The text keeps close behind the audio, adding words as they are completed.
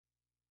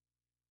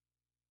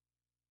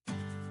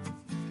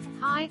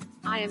Hi,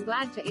 I am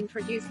glad to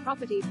introduce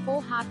property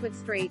 4 Hartwood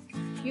Street,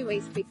 Kew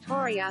East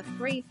Victoria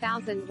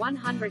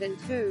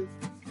 3102.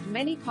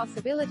 Many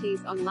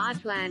possibilities on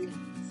large land,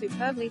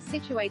 superbly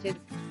situated.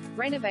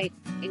 Renovate,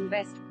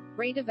 invest,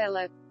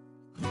 redevelop.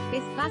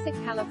 This classic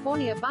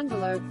California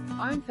bungalow,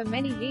 owned for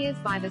many years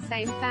by the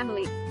same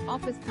family,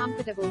 offers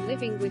comfortable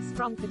living with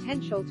strong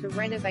potential to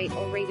renovate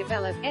or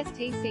redevelop.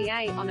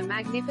 STCA on a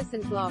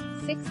magnificent block,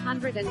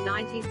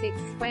 696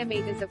 square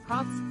meters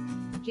approx.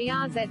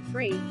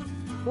 GRZ3.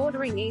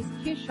 Bordering East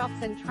Kew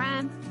shops and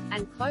tram,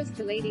 and close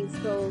to leading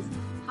schools,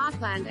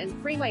 parkland and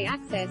freeway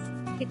access.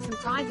 It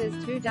comprises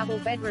 2 double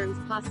bedrooms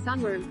plus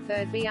sunroom,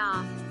 3rd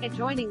BR,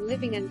 adjoining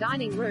living and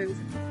dining rooms,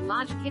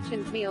 large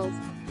kitchen, meals,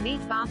 neat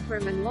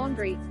bathroom and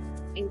laundry,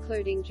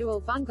 including dual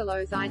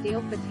bungalows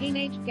ideal for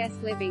teenage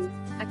guest living,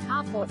 a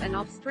carport and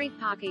off-street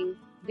parking.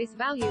 This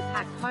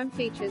value-packed home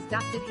features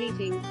ducted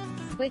heating,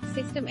 split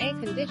system air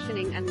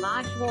conditioning and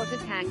large water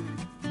tank.